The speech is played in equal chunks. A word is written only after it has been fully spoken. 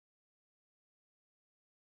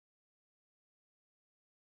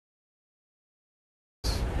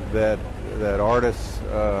that artists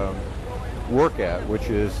work at, which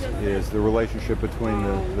is the relationship between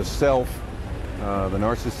the self, the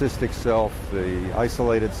narcissistic self, the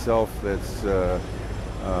isolated self that's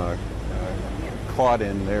caught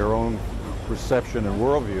in their own perception and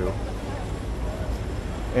worldview,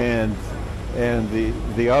 and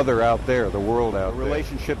the other out there, the world out there.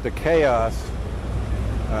 Relationship to chaos.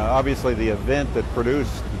 Obviously, the event that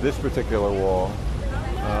produced this particular wall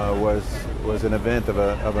was an event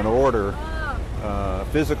of an order,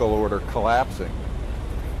 physical order collapsing.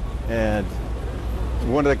 And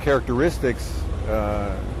one of the characteristics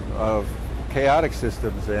of chaotic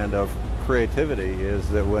systems and of creativity is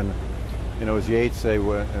that when, as Yeats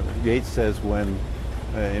says, when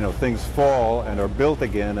things fall and are built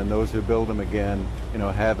again, and those who build them again,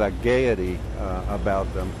 have a gaiety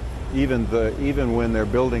about them. Even when they're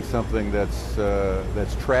building something that's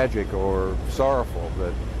tragic or sorrowful,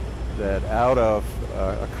 that out of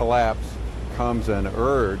a collapse comes an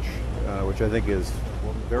urge, which I think is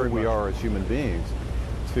where we are as human beings,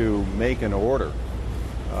 to make an order,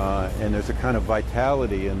 and there's a kind of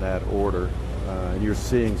vitality in that order, and you're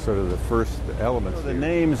seeing sort of the first elements. The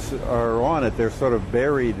names are on it; they're sort of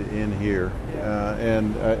buried in here,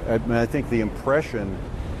 and I think the impression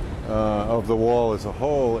of the wall as a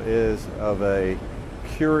whole is of a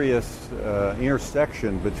curious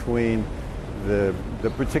intersection between the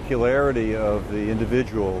particularity of the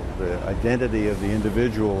individual, the identity of the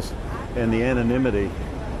individuals, and the anonymity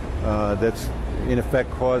that's in effect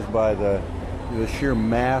caused by the sheer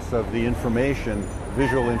mass of the information,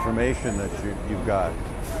 visual information that you've got.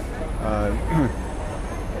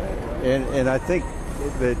 And I think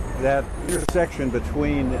that intersection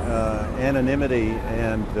between anonymity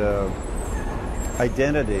and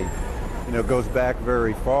identity, goes back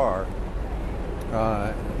very far.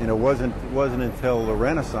 It wasn't until the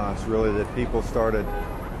Renaissance really that people started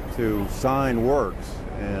to sign works,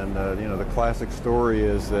 and the classic story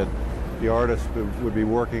is that the artist would be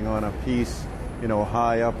working on a piece,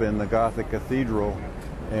 high up in the Gothic cathedral,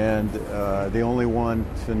 and the only one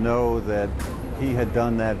to know that he had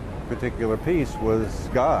done that particular piece was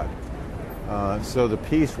God. So the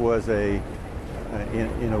piece was in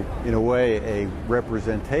a way a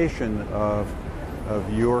representation of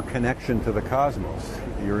your connection to the cosmos,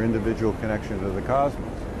 your individual connection to the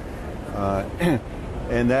cosmos,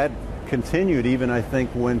 and that continued even, I think,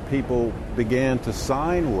 when people began to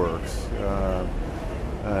sign works.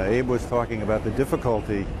 Abe was talking about the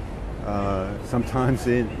difficulty sometimes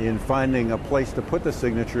in finding a place to put the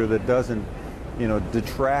signature that doesn't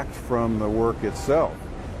detract from the work itself.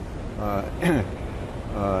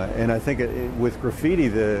 And I think with graffiti,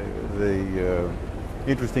 the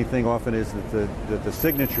interesting thing often is that the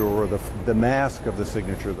signature, or the mask of the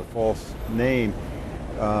signature, the false name,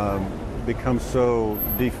 becomes so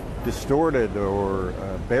distorted or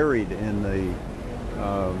buried in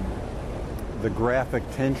the graphic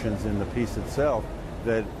tensions in the piece itself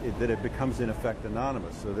that it becomes in effect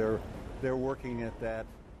anonymous. So they're working at that,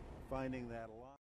 finding that